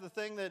do that, the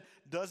thing that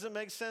doesn't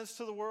make sense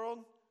to the world,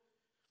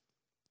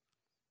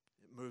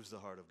 it moves the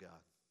heart of God.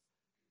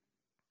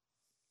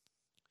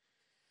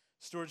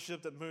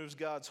 Stewardship that moves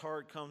God's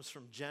heart comes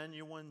from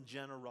genuine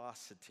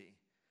generosity.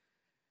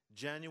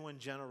 Genuine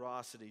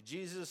generosity.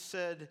 Jesus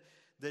said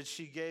that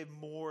she gave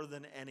more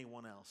than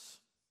anyone else.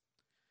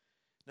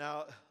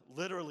 Now,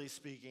 literally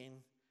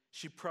speaking,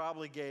 she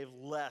probably gave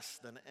less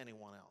than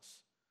anyone else.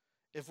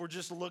 If we're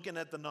just looking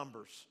at the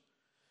numbers.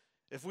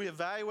 If we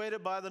evaluate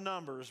it by the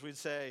numbers, we'd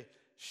say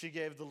she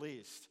gave the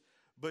least.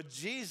 But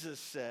Jesus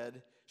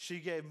said she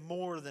gave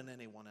more than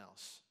anyone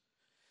else.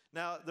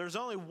 Now, there's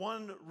only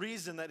one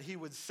reason that he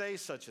would say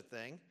such a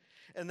thing,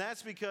 and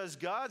that's because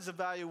God's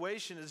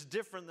evaluation is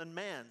different than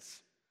man's.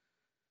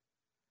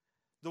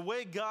 The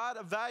way God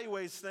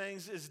evaluates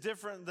things is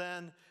different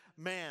than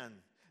man.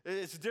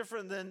 It's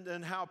different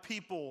than how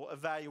people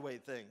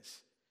evaluate things.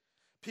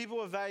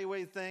 People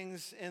evaluate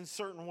things in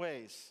certain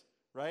ways,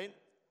 right?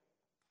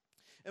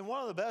 And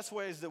one of the best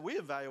ways that we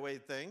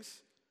evaluate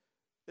things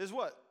is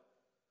what?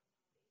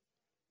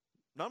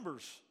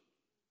 Numbers,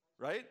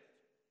 right?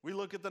 We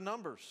look at the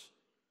numbers.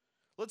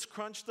 Let's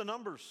crunch the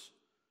numbers,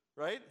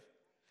 right?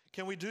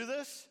 Can we do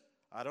this?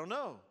 I don't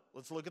know.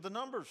 Let's look at the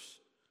numbers.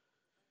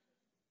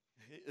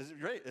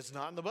 Great, it's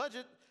not in the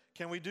budget.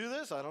 Can we do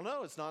this? I don't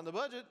know. It's not in the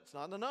budget. It's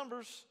not in the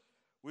numbers.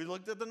 We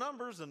looked at the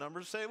numbers. The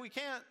numbers say we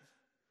can't.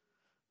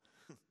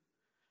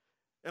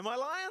 Am I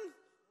lying?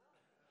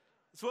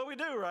 It's what we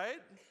do, right?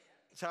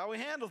 It's how we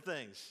handle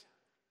things.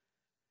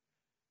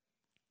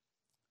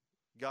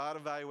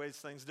 God evaluates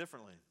things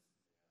differently.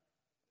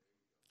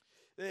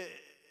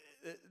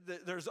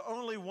 There's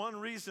only one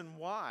reason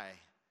why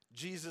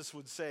Jesus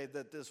would say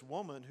that this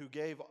woman who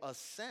gave a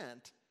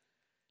cent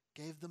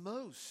gave the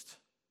most.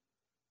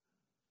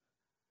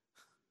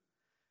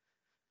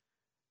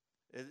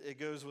 It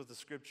goes with the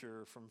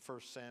scripture from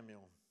 1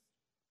 Samuel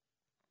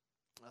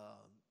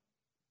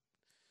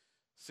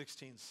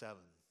 16:7.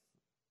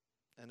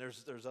 And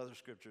there's other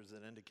scriptures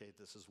that indicate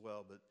this as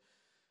well, but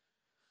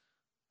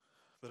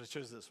I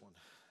chose this one.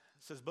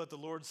 It says, "But the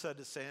Lord said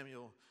to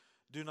Samuel,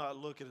 do not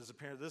look at his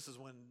appearance." This is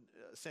when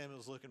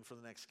Samuel's looking for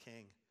the next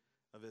king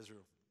of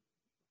Israel.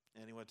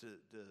 And he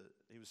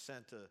was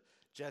sent to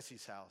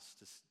Jesse's house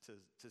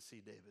to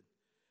see David.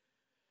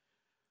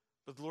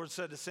 But the Lord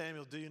said to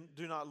Samuel,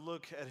 do not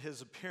look at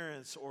his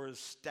appearance or his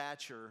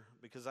stature,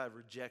 because I have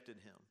rejected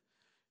him.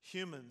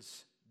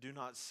 Humans do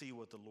not see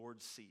what the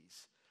Lord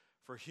sees.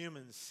 For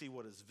humans see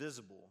what is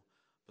visible,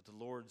 but the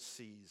Lord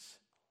sees.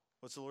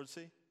 What's the Lord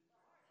see?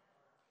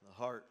 The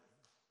heart.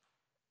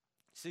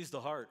 He sees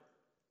the heart.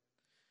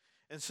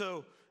 And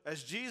so,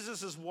 as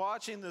Jesus is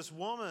watching this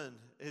woman,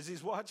 as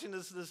he's watching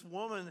this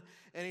woman,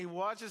 and he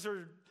watches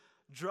her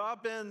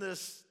drop in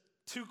this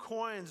 2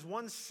 coins,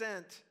 1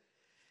 cent,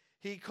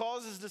 he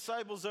calls his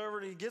disciples over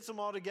and he gets them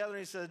all together and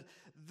he said,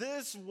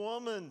 this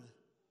woman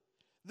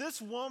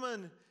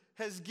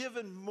has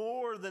given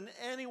more than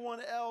anyone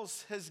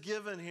else has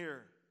given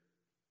here.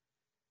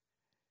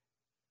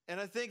 And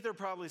I think they're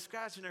probably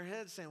scratching their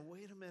heads saying,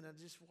 wait a minute, I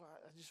just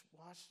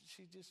watched,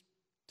 she just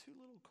 2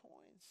 little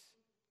coins.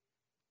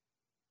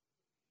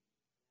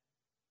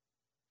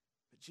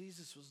 But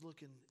Jesus was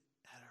looking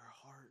at her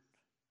heart.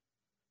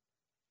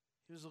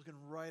 He was looking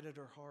right at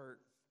her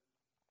heart.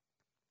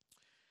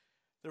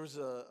 There was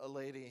a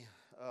lady,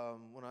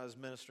 when I was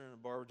ministering in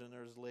Barberton,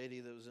 there was a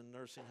lady that was in a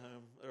nursing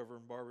home over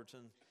in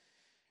Barberton.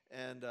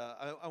 And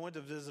I went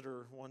to visit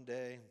her one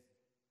day,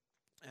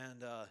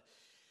 and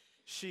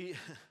she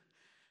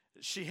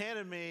she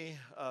handed me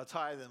a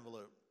tithe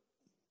envelope.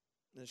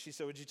 And she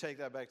said, "Would you take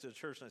that back to the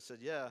church?" And I said,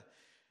 "Yeah."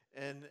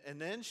 And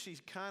then she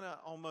kind of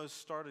almost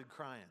started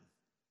crying.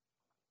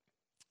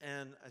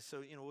 And I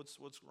said,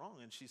 what's wrong?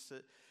 And she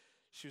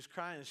was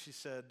crying, and she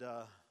said,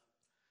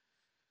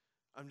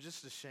 "I'm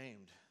just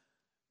ashamed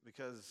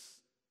because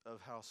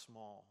of how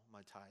small my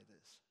tithe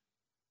is."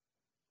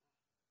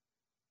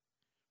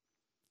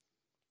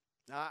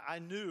 Now, I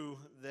knew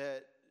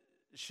that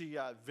she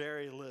got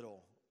very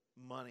little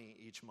money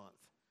each month,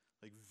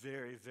 like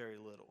very, very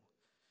little.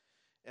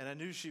 And I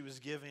knew she was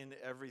giving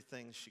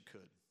everything she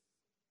could.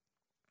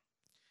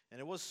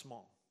 And it was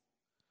small,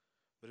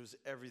 but it was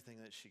everything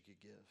that she could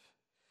give.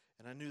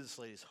 And I knew this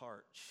lady's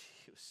heart.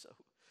 This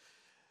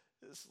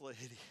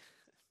lady,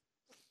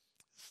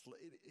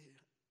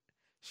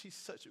 she's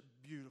such a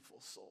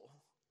beautiful soul.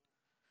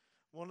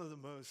 One of the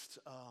most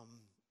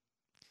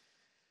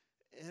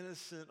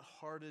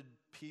innocent-hearted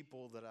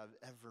people that I've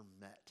ever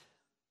met.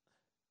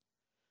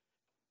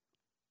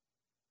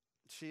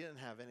 She didn't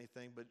have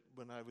anything, but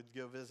when I would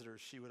go visit her,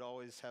 she would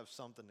always have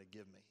something to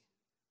give me.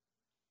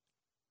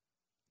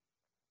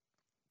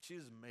 She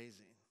was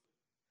amazing.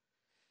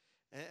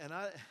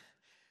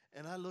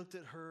 And I looked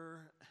at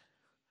her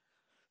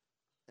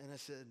and I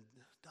said,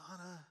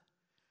 "Donna,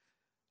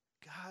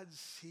 God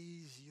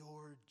sees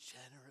your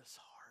generous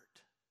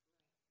heart."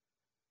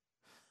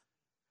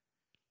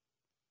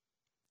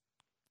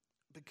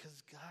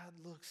 Because God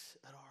looks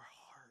at our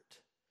heart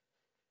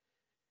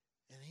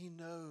and He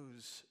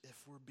knows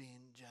if we're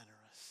being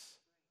generous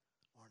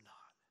or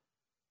not.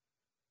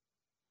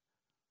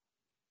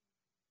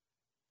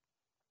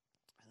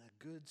 And a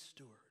good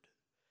steward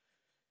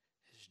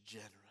is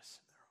generous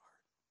in their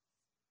heart.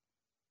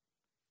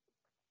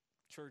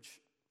 Church,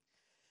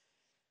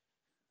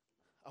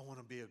 I want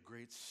to be a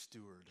great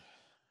steward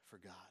for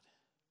God.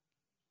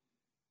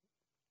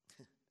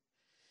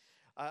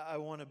 I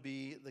want to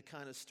be the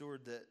kind of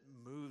steward that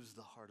moves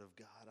the heart of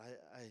God.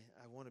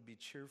 I want to be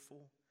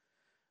cheerful.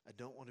 I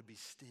don't want to be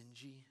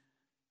stingy.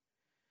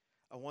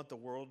 I want the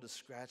world to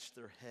scratch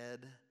their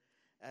head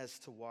as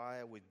to why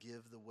I would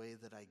give the way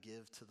that I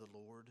give to the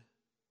Lord.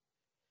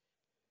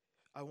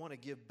 I want to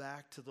give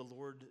back to the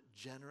Lord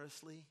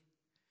generously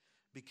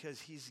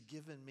because He's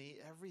given me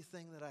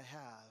everything that I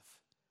have.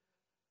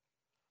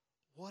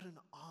 What an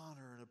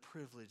honor and a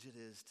privilege it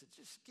is to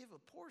just give a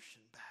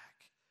portion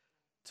back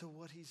to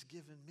what He's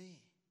given me.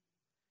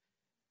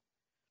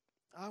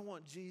 I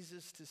want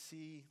Jesus to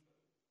see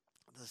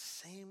the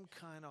same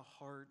kind of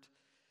heart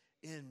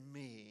in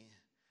me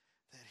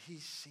that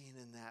He's seen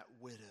in that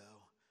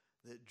widow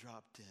that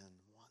dropped in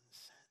 1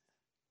 cent.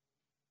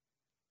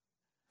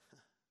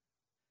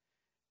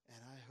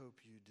 And I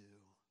hope you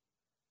do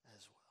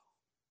as well.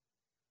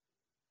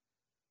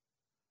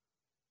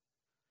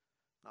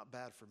 Not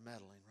bad for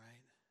meddling,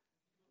 right?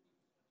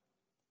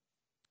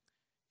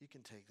 You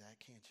can take that,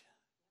 can't you?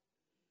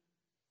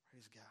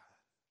 Praise God.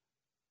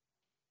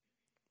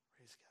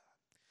 Praise God.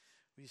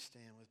 Will you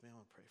stand with me? I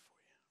want to pray for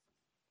you.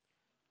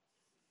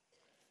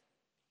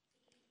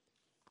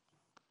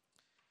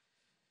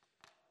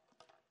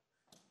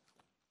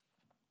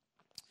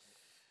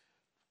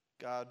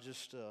 God,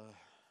 just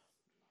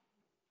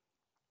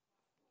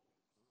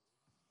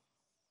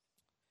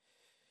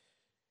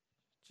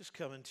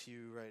coming to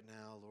you right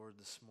now, Lord,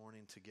 this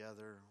morning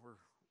together.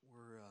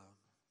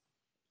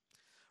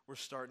 We're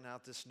starting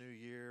out this new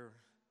year.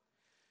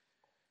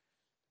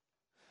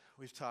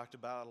 We've talked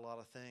about a lot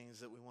of things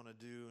that we want to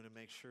do to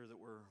make sure that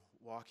we're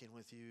walking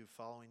with you,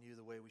 following you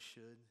the way we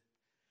should.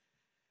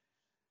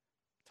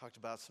 Talked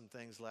about some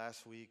things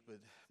last week,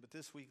 but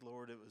this week,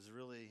 Lord, it was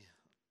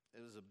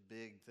a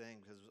big thing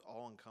because it was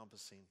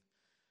all-encompassing,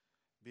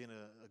 being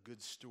a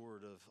good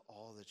steward of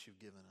all that you've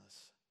given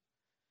us.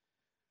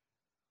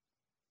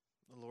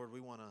 Lord, we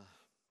want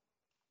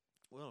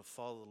to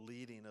follow the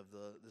leading of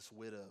this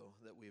widow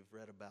that we've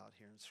read about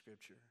here in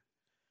Scripture.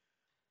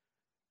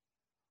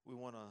 We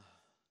want to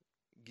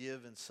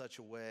give in such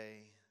a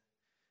way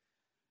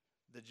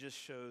that just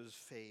shows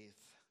faith,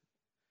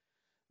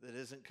 that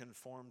isn't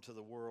conformed to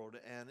the world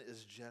and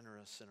is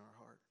generous in our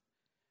heart.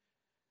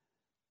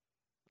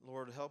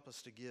 Lord, help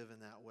us to give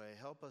in that way.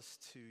 Help us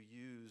to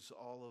use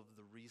all of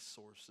the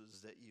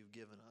resources that you've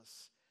given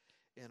us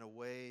in a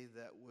way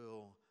that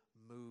will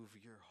move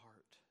your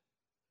heart.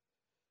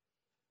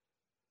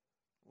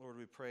 Lord,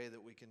 we pray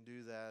that we can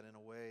do that in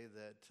a way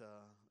that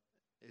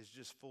is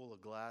just full of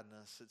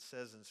gladness. It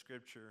says in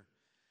Scripture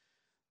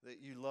that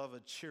you love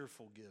a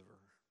cheerful giver.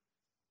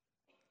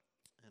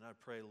 And I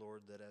pray,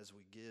 Lord, that as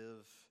we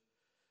give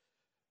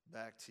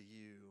back to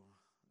you,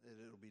 that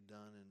it'll be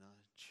done in a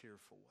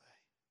cheerful way.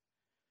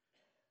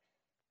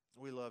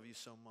 We love you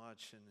so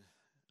much, and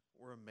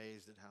we're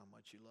amazed at how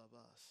much you love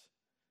us.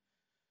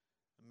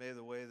 And may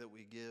the way that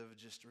we give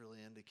just really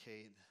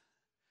indicate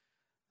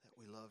that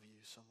we love you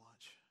so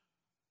much.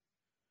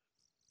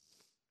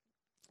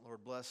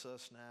 Lord, bless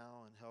us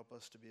now and help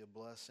us to be a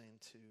blessing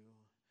to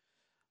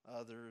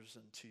others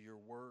and to your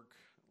work.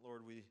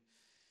 Lord, it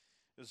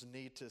was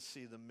neat to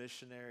see the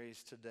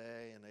missionaries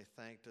today, and they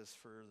thanked us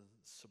for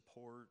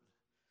support.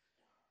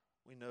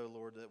 We know,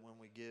 Lord, that when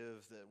we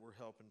give, that we're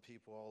helping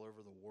people all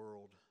over the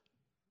world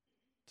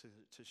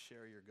to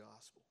share your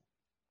gospel.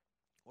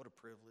 What a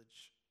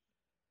privilege.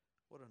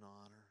 What an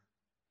honor.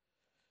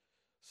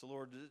 So,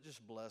 Lord,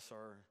 just bless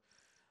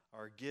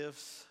our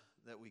gifts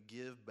that we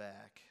give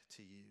back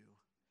to you.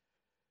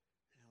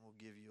 And we'll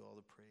give you all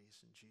the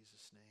praise in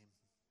Jesus' name.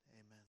 Amen.